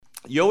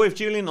You're with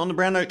Julian on the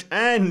Brown Note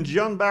and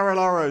John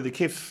Barilaro, the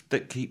gift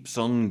that keeps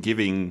on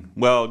giving.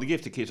 Well, the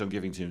gift that keeps on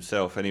giving to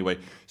himself, anyway.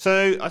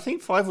 So, I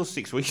think 5 or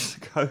 6 weeks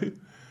ago,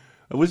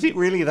 was it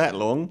really that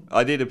long?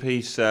 I did a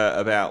piece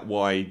about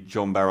why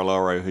John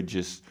Barilaro had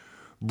just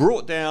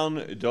brought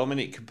down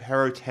Dominic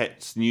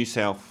Perrottet's New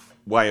South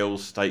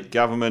Wales state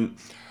government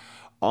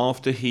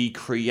after he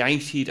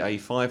created a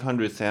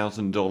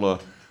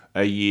 $500,000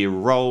 a year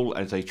role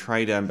as a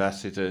trade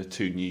ambassador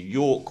to New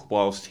York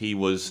whilst he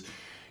was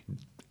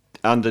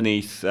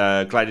underneath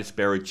Gladys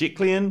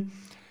Berejiklian,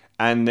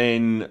 and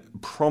then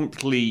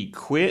promptly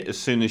quit as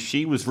soon as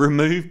she was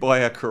removed by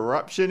a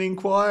corruption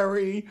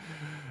inquiry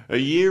a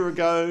year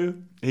ago.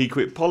 He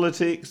quit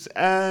politics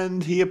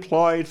and he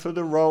applied for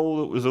the role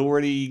that was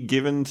already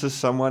given to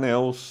someone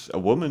else, a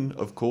woman,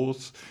 of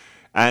course,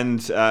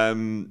 and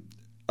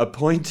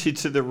appointed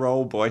to the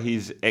role by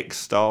his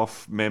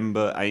ex-staff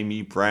member,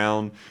 Amy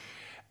Brown,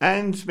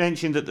 and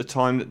mentioned at the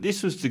time that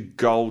this was the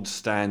gold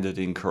standard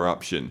in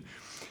corruption.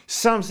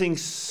 Something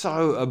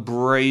so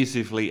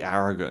abrasively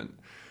arrogant.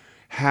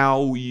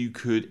 How you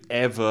could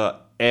ever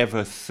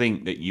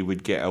think that you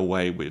would get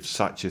away with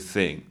such a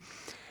thing.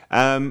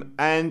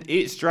 And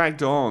it's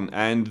dragged on,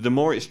 and the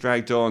more it's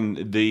dragged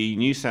on, the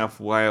New South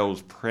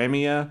Wales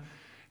Premier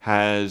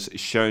has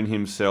shown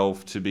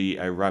himself to be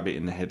a rabbit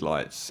in the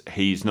headlights.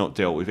 He's not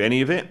dealt with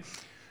any of it.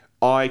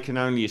 I can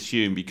only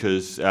assume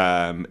because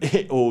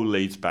it all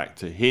leads back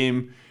to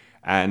him,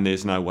 and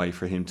there's no way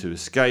for him to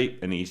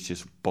escape, and he's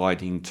just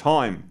biding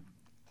time.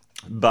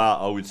 But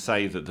I would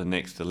say that the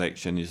next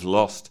election is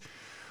lost.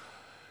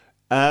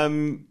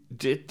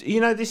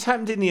 This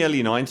happened in the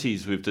early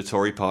 90s with the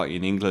Tory party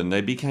in England. They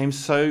became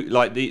so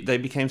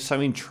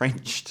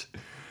entrenched.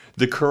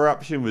 The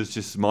corruption was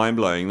just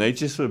mind-blowing. They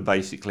just were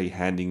basically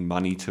handing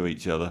money to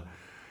each other.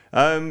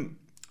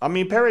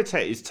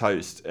 Perrottet is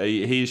toast.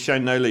 He has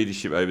shown no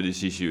leadership over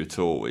this issue at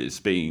all. It's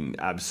been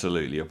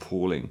absolutely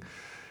appalling.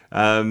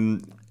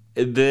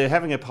 They're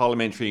having a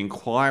parliamentary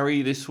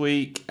inquiry this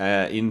week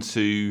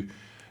into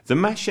the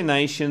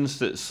machinations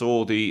that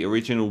saw the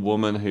original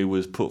woman who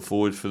was put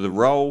forward for the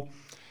role,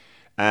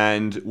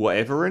 and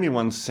whatever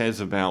anyone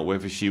says about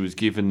whether she was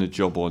given the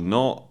job or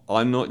not,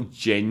 I'm not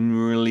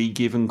generally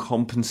given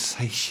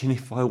compensation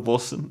if I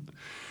wasn't.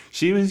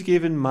 She was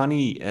given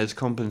money as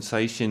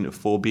compensation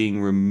for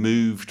being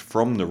removed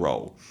from the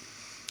role.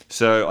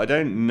 So I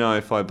don't know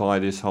if I buy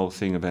this whole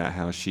thing about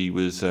how she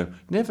was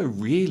never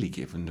really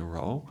given the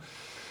role.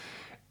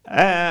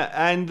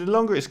 And the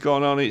longer it's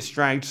gone on, it's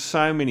dragged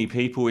so many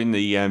people in.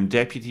 The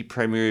Deputy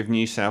Premier of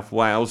New South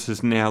Wales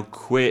has now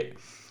quit.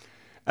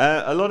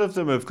 A lot of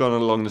them have gone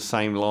along the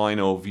same line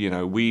of,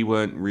 we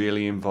weren't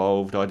really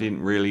involved, I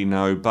didn't really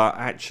know, but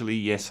actually,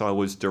 yes, I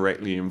was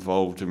directly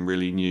involved and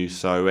really knew.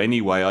 So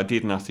anyway, I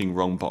did nothing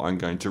wrong, but I'm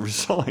going to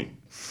resign.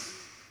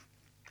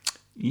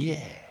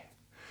 Yeah.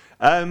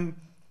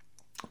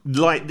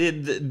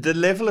 The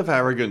level of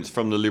arrogance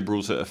from the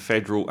Liberals at a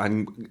federal,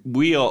 and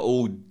we are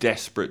all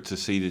desperate to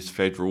see this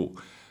federal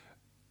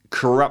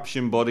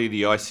corruption body,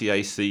 the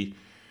ICAC.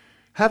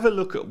 Have a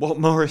look at what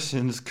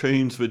Morrison's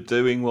Coons were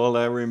doing while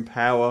they were in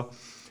power.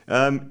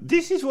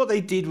 This is what they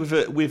did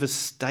with a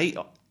state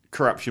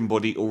corruption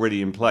body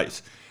already in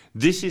place.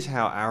 This is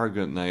how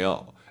arrogant they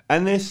are.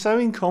 And they're so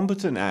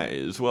incompetent at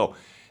it as well.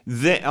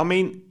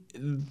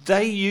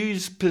 They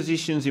use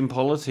positions in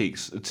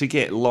politics to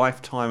get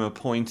lifetime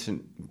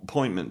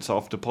appointments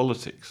after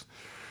politics,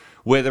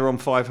 where they're on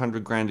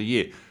 $500,000 a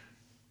year.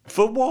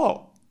 For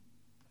what?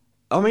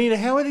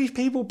 How are these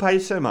people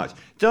paid so much?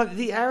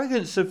 The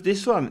arrogance of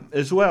this one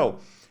as well.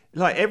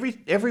 Like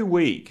every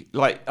week,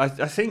 I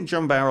think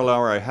John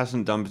Barilaro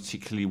hasn't done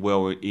particularly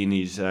well in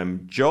his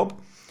job,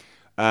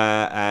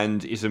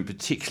 and isn't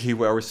particularly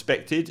well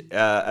respected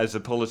as a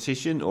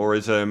politician or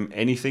as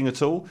anything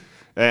at all.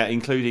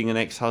 Including an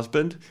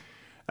ex-husband.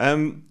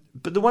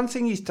 But the one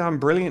thing he's done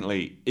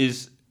brilliantly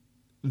is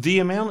the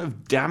amount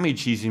of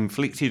damage he's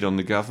inflicted on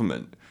the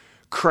government,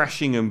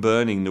 crashing and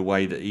burning the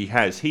way that he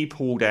has. He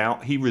pulled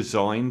out, he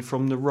resigned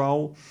from the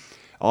role.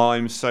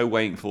 I'm so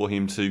waiting for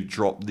him to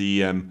drop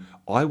the,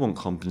 I want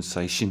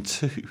compensation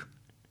too.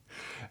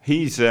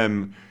 He's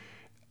got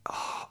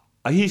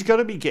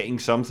to be getting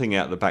something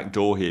out the back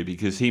door here,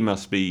 because he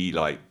must be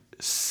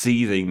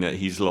seething that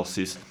he's lost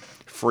his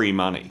free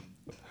money.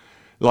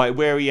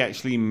 Where he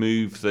actually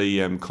moved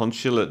the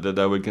consulate that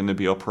they were going to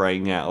be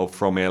operating out of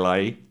from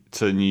LA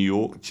to New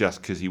York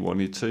just because he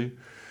wanted to.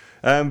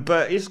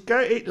 But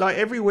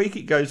every week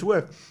it goes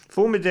worse.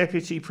 Former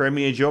Deputy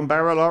Premier John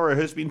Barilaro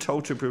has been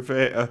told to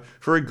prepare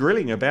for a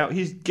grilling about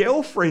his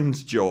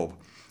girlfriend's job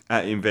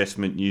at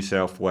Investment New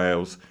South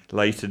Wales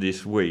later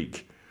this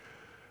week.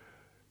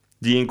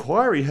 The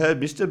inquiry heard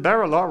Mr.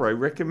 Barilaro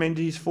recommend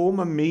his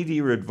former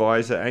media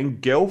advisor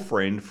and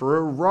girlfriend for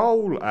a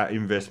role at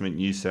Investment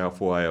New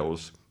South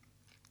Wales.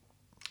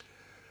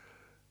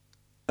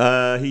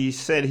 He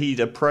said he'd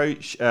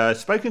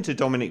spoken to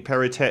Dominic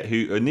Perrottet,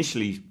 who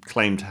initially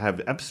claimed to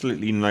have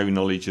absolutely no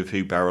knowledge of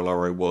who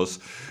Barilaro was.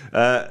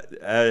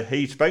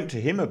 He spoke to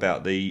him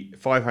about the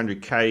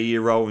 $500,000 a year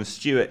role, and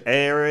Stuart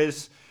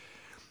Ayres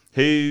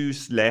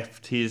who's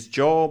left his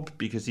job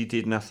because he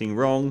did nothing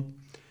wrong.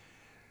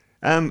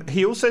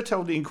 He also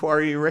told the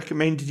inquiry he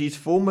recommended his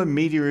former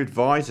media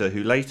advisor,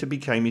 who later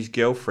became his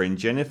girlfriend,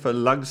 Jennifer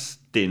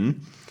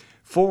Lugsden,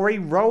 for a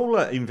role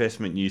at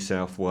Investment New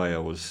South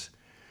Wales,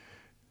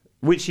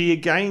 which he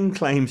again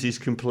claims is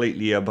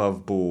completely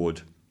above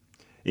board.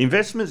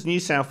 Investments New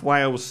South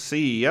Wales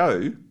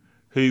CEO,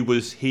 who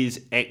was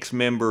his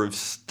ex-member of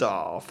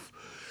staff,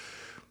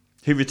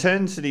 who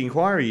returned to the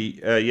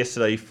inquiry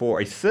yesterday for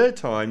a third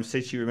time,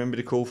 said she remembered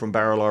a call from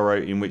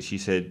Barilaro in which he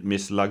said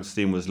Miss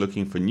Lugsden was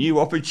looking for new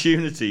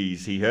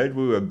opportunities. He heard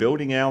we were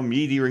building our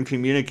media and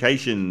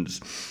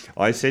communications.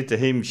 I said to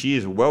him, she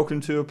is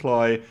welcome to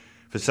apply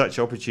for such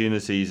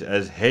opportunities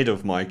as head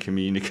of my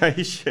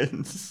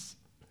communications.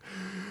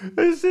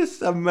 It's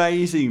just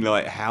amazing,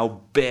 like,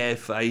 how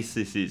barefaced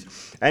this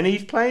is. And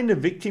he's playing the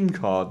victim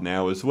card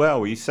now as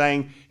well. He's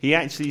saying, he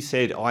actually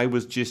said, I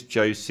was just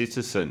Joe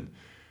Citizen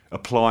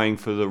applying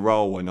for the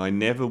role, and I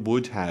never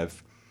would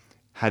have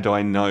had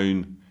I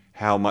known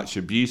how much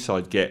abuse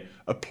I'd get.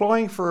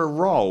 Applying for a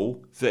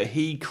role that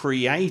he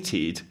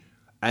created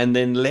and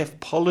then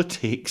left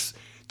politics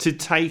to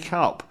take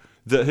up,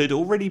 that had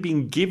already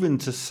been given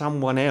to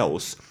someone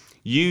else,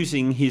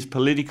 using his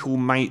political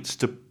mates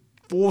to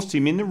force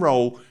him in the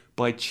role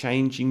by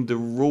changing the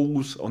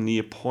rules on the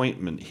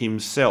appointment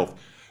himself.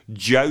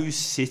 Joe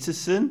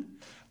Citizen,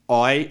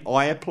 I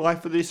apply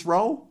for this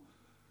role,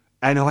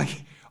 and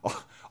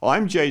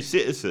I'm Joe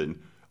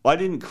Citizen. I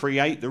didn't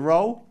create the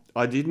role.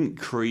 I didn't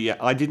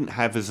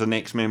have as an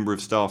ex-member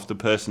of staff the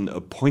person that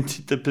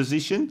appointed the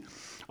position.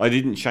 I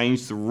didn't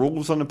change the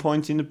rules on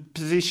appointing the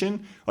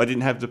position. I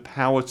didn't have the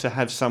power to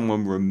have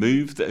someone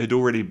removed that had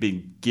already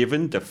been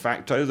given de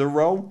facto the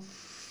role.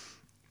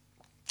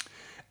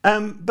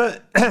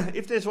 But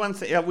if there's one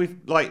thing, we've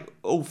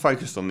all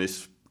focused on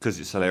this because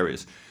it's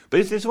hilarious. But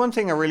if there's one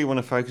thing I really want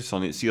to focus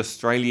on, it's the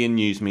Australian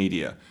news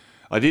media.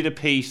 I did a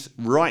piece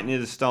right near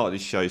the start of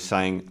this show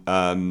saying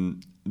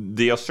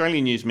the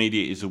Australian news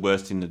media is the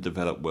worst in the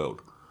developed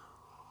world.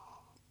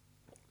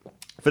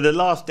 For the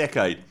last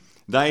decade,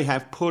 they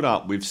have put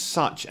up with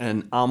such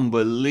an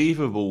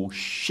unbelievable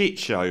shit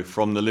show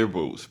from the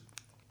Liberals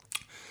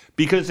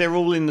because they're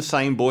all in the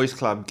same boys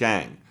club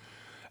gang.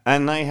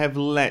 And they have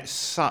let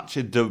such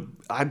an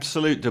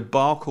absolute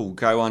debacle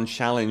go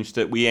unchallenged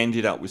that we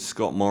ended up with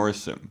Scott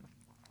Morrison.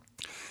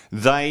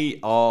 They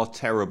are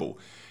terrible.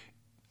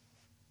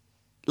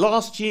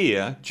 Last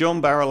year, John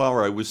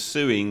Barilaro was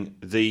suing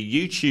the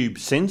YouTube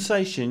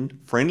sensation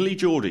Friendly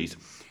Geordies.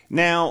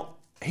 Now,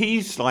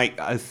 he's like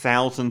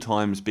 1,000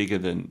 times bigger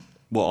than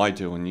what I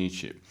do on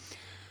YouTube.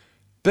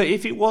 But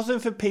if it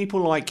wasn't for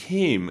people like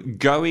him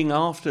going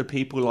after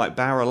people like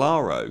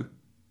Barilaro,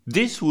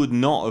 this would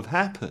not have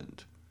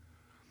happened.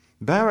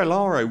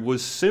 Barilaro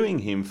was suing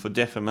him for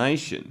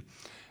defamation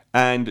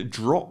and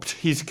dropped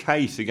his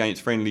case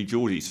against Friendly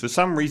Geordies. For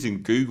some reason,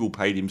 Google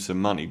paid him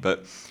some money,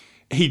 but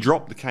he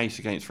dropped the case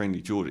against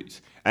Friendly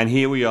Geordies. And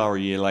here we are a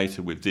year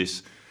later with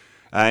this.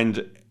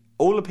 And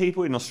all the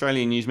people in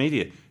Australian news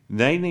media,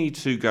 they need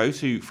to go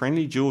to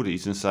Friendly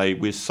Geordies and say,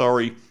 we're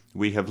sorry,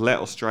 we have let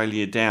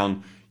Australia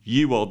down.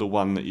 You are the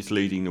one that is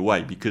leading the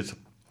way, because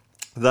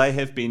they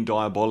have been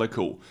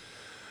diabolical.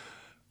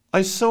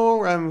 I saw,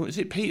 was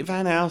it Peter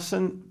Van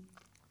Housen,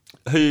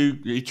 who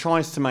he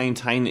tries to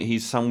maintain that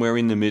he's somewhere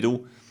in the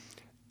middle.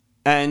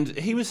 And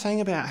he was saying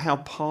about how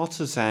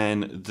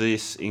partisan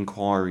this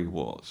inquiry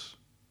was.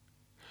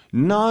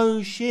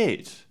 No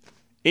shit.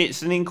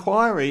 It's an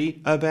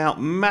inquiry about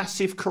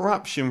massive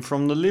corruption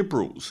from the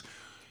Liberals.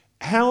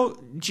 How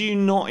do you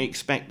not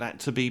expect that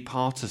to be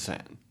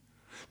partisan?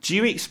 Do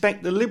you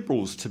expect the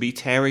Liberals to be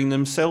tearing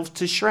themselves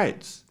to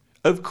shreds?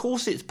 Of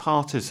course it's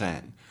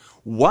partisan.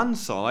 One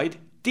side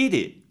did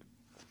it.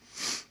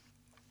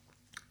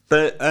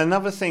 But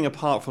another thing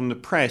apart from the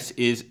press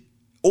is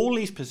all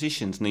these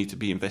positions need to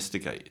be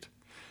investigated.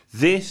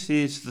 This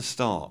is the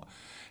start.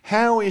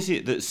 How is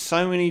it that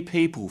so many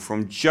people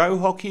from Joe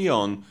Hockey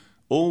on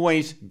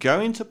always go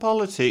into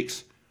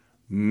politics,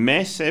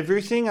 mess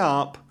everything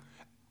up,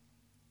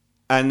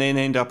 and then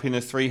end up in a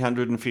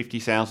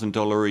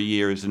 $350,000 a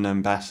year as an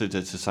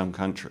ambassador to some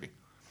country?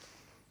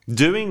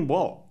 Doing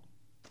what?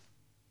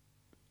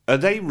 Are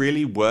they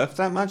really worth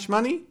that much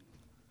money?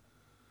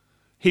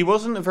 He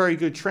wasn't a very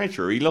good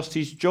treasurer. He lost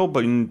his job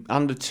in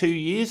under 2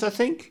 years, I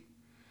think.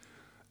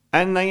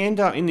 And they end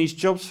up in these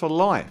jobs for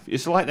life.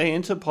 It's like they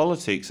enter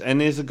politics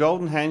and there's a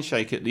golden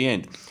handshake at the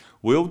end.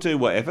 We'll do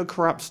whatever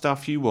corrupt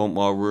stuff you want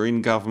while we're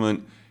in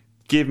government.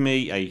 Give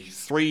me a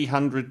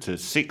 300 to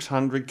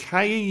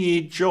 600k a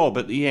year job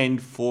at the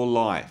end for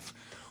life.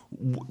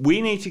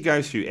 We need to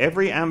go through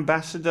every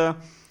ambassador.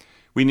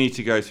 We need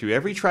to go through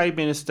every trade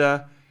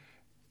minister.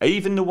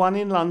 Even the one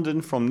in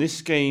London from this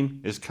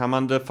scheme has come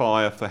under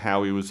fire for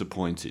how he was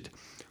appointed.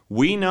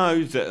 We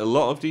know that a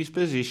lot of these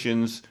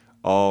positions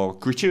are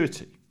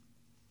gratuity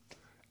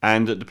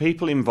and that the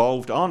people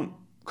involved aren't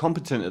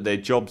competent at their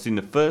jobs in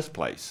the first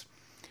place.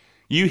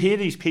 You hear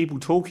these people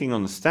talking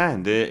on the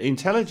stand. Their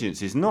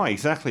intelligence is not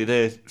exactly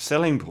their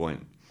selling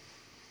point.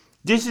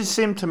 This is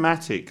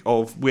symptomatic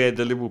of where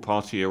the Liberal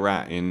Party are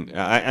at, and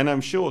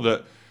I'm sure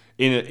that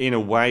in a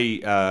way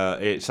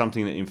it's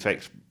something that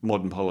infects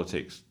modern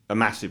politics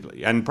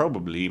massively, and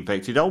probably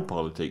infected old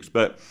politics.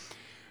 But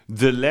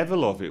the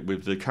level of it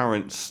with the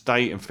current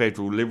state and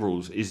federal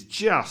Liberals is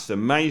just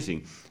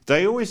amazing.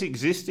 They always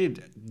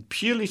existed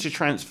purely to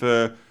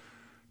transfer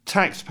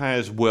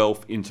taxpayers'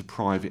 wealth into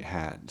private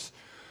hands,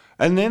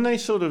 and then they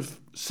sort of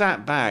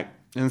sat back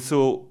and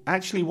thought,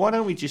 actually, why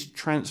don't we just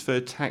transfer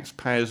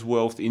taxpayers'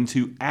 wealth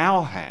into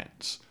our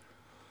hands?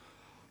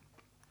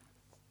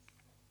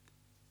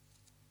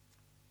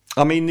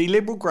 I mean, the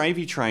Liberal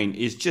gravy train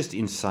is just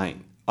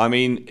insane. I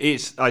mean,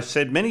 I've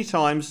said many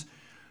times,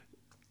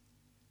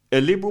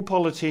 a Liberal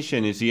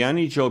politician is the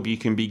only job you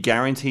can be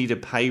guaranteed a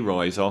pay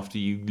rise after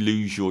you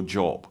lose your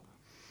job.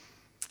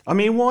 I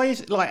mean, why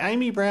is it like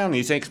Amy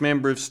Brownie's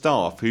ex-member of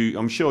staff, who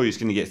I'm sure is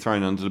going to get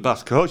thrown under the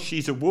bus because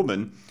she's a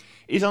woman,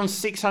 is on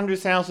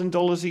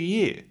 $600,000 a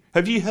year.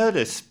 Have you heard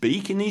her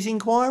speak in these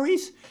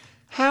inquiries?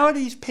 How are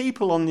these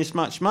people on this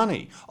much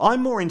money?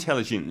 I'm more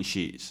intelligent than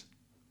she is,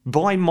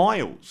 by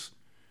miles.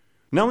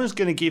 No one's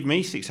going to give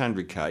me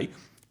 600k,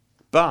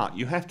 but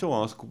you have to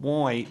ask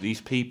why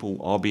these people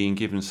are being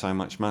given so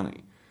much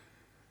money.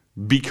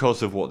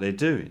 Because of what they're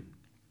doing.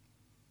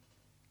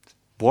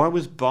 Why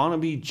was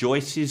Barnaby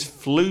Joyce's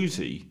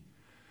floozy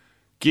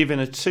given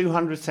a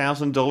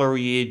 $200,000 a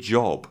year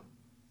job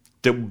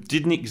that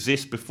didn't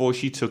exist before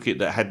she took it,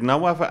 that had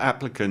no other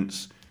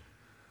applicants?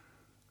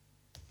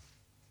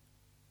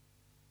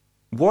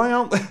 Why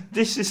aren't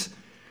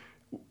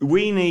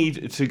we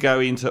need to go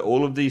into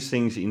all of these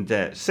things in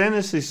depth.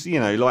 Senators,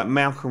 like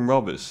Malcolm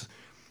Roberts,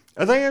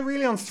 are they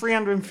really on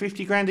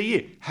 350 grand a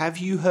year? Have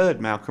you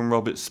heard Malcolm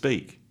Roberts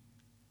speak?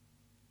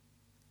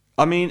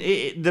 I mean,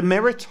 the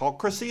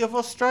meritocracy of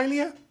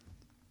Australia?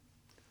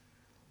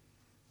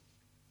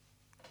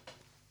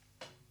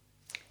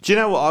 Do you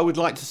know what I would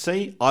like to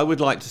see? I would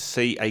like to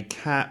see a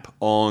cap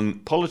on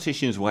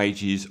politicians'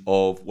 wages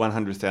of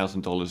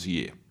 $100,000 a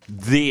year.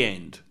 The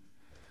end.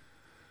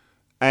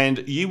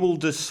 And you will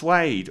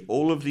dissuade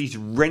all of these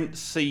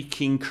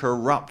rent-seeking,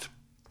 corrupt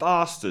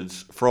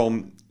bastards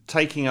from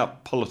taking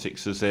up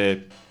politics as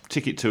their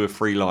ticket to a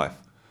free life.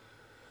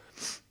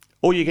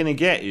 All you're going to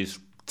get is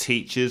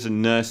teachers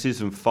and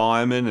nurses and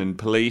firemen and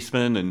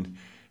policemen and,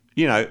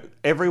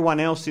 everyone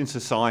else in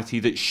society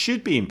that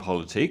should be in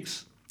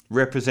politics,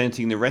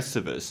 representing the rest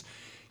of us.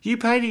 You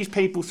pay these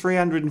people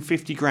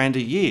 350 grand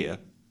a year,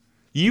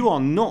 you are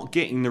not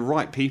getting the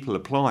right people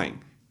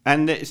applying.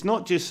 And it's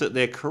not just that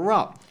they're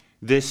corrupt,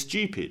 they're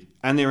stupid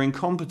and they're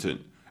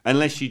incompetent,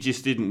 unless you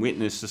just didn't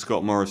witness the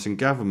Scott Morrison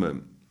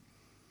government.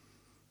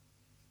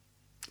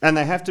 And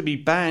they have to be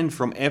banned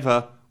from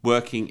ever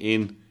working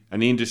in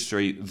an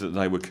industry that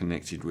they were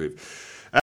connected with.